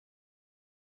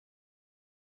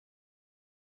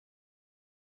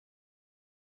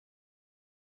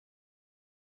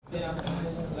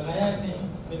लगाया है नहीं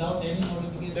विदाउट एनी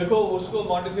मॉडिफिकेशन। देखो उसको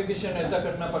मॉडिफिकेशन ऐसा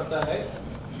करना पड़ता है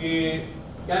कि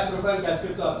कैम प्रोफाइल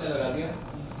गैस्केट तो आपने लगा दिया,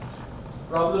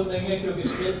 प्रॉब्लम नहीं है क्योंकि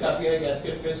स्पेस काफी है,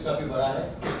 गैस्केट फेस काफी बड़ा है,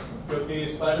 क्योंकि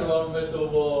स्पाइरल बाउंड में तो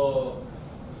वो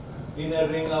इनर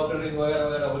रिंग आउटर रिंग वगैरह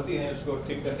वगैरह होती हैं, उसको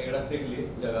ठीक करने के रखने के लिए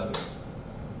जगह में,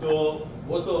 तो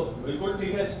वो तो बिल्कुल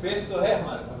ठीक है, स्पेस तो है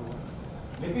हमारे पास,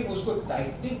 लेकिन उसको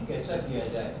टाइटनिंग कैसा किया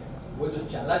जाए, वो जो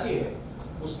चालाकी है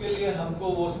उसके लिए हमको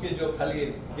वो उसके जो खाली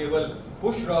केवल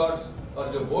पुश रॉड्स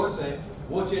और जो बोल्ट्स हैं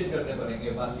वो चेंज करने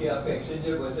पड़ेंगे, बाकी आपका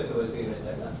एक्सचेंजर वैसे तो वैसे ही रह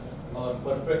जाएगा और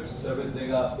परफेक्ट सर्विस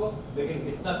देगा आपको, लेकिन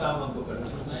इतना काम हमको करना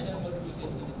है। माइनर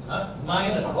मॉडिफिकेशन, हाँ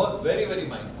माइनर, बहुत very very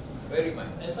minor, very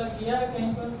minor. ऐसा किया है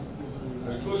कहीं पर?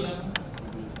 बिल्कुल,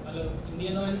 मतलब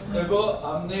इंडियन ऑयल्स में देखो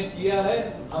हमने किया है,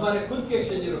 हमारे खुद के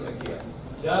एक्सचेंजरों में किया,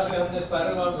 जहाँ पे हमने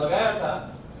स्पाइरल बाउंड लगाया था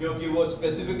क्योंकि वो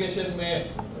स्पेसिफिकेशन में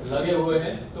लगे हुए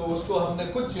हैं, तो उसको हमने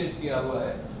खुद चेंज किया हुआ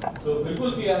है, तो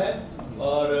बिल्कुल किया है।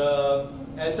 और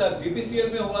ऐसा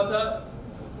बीपीसीएल में हुआ था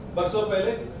बरसों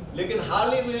पहले, लेकिन हाल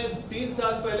ही में 3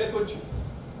 साल पहले कुछ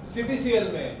सीपीसीएल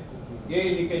में यही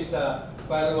लीकेज था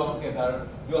स्पाइरल बाउंड के कारण,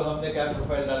 जो हमने कैम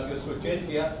प्रोफाइल डाल के उसको चेंज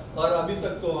किया और अभी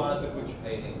तक तो वहाँ से कुछ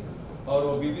है ही नहीं, और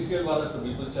वो बीपीसीएल वाला तो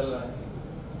बिल्कुल चल रहा है।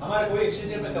 हमारे कोई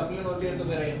एक्सचेंजर में कंप्लेन होती है तो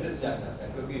मेरा इंटरेस्ट जाग जाता है,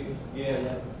 क्योंकि ये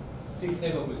यार सीखने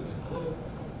को कुछ नहीं,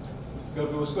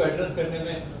 क्योंकि उसको एड्रेस करने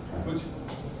में कुछ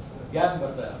ज्ञान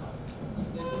बढ़ता है।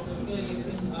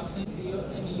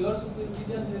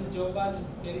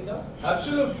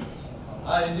 Absolutely,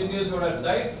 our engineers were at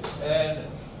site and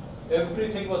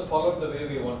everything was followed the way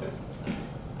we wanted,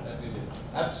 and we did.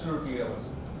 Absolutely, I was.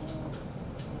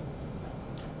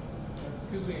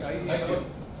 Excuse me, I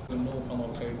know from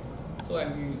outside, so and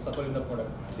we suffer in the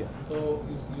product. Yeah. So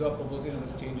you are proposing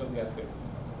this change of gasket,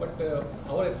 but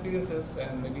our experiences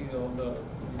and maybe all the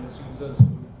industry users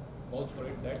will vouch for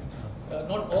it that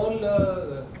not all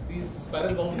these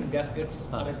spiral bound gaskets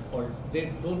are at fault. They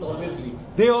don't always leak.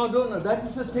 They all don't. That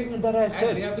is the thing that I said.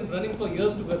 And they have been running for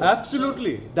years together.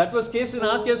 Absolutely, that was case in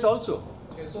our case also.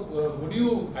 Okay, so would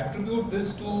you attribute this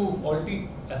to faulty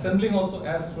assembling also,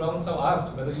 as students have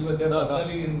asked whether you were there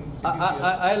personally in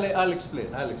CPCL? I'll explain.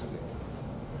 I'll explain.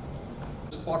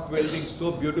 Spot welding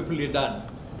so beautifully done,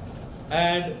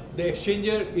 and the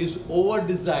exchanger is over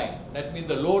designed. That means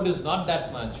the load is not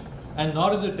that much, and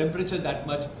nor is the temperature that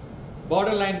much.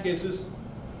 Borderline cases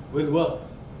will work,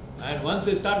 and once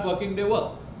they start working, they work.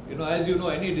 You know, as you know,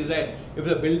 any design, if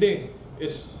the building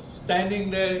is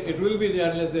standing there, it will be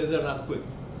there unless there is an earthquake.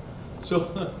 So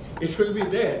it will be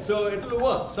there. So it will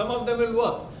work. Some of them will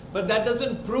work, but that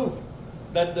doesn't prove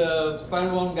that the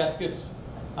spiral wound gaskets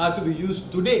are to be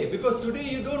used today, because today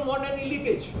you don't want any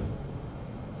leakage.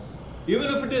 Even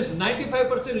if it is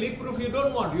 95% leak proof, you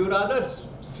don't want. You rather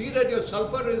see that your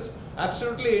sulfur is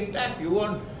absolutely intact. You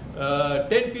want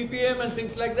 10 ppm and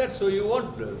things like that. So you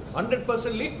want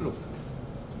 100% leak proof.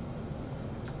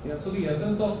 Yeah, so the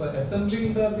essence of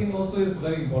assembling the thing also is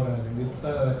very important. I mean, it's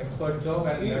an expert job,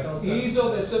 and that also. Ease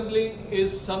of assembling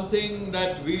is something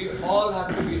that we all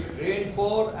have to be trained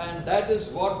for, and that is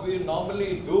what we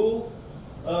normally do.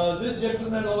 This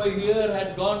gentleman over here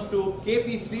had gone to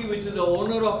KPC, which is the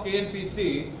owner of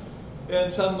KNPC,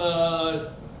 and some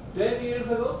 10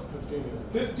 years ago?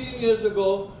 15 years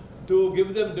ago, to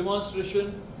give them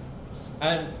demonstration,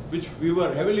 and which we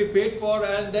were heavily paid for,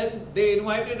 and then they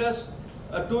invited us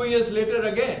 2 years later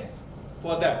again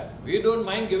for that. We don't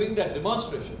mind giving that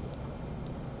demonstration.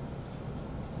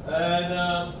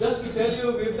 And just to tell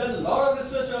you, we've done a lot of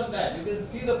research on that. You can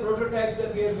see the prototypes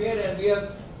that we have made, and we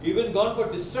have even gone for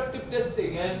destructive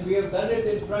testing, and we have done it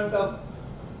in front of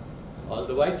all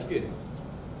the white skin.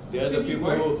 They are the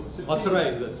people who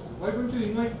authorize us. Why don't you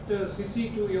invite CC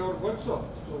to your workshop?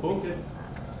 So we can,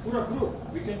 pura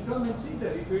group, we can come and see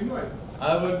there if you invite.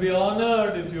 I would be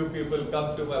honored if you people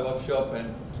come to my workshop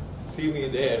and see me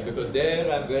there, because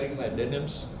there I'm wearing my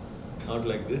denims, not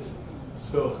like this.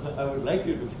 So I would like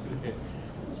you to be there.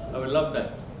 I would love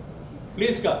that.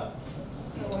 Please come.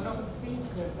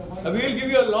 We will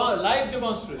give you a live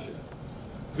demonstration.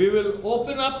 We will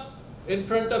open up in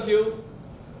front of you,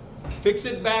 fix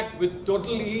it back with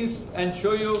total ease, and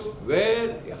show you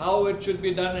where, how it should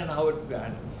be done and how it should be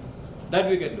handled. That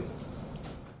we can do.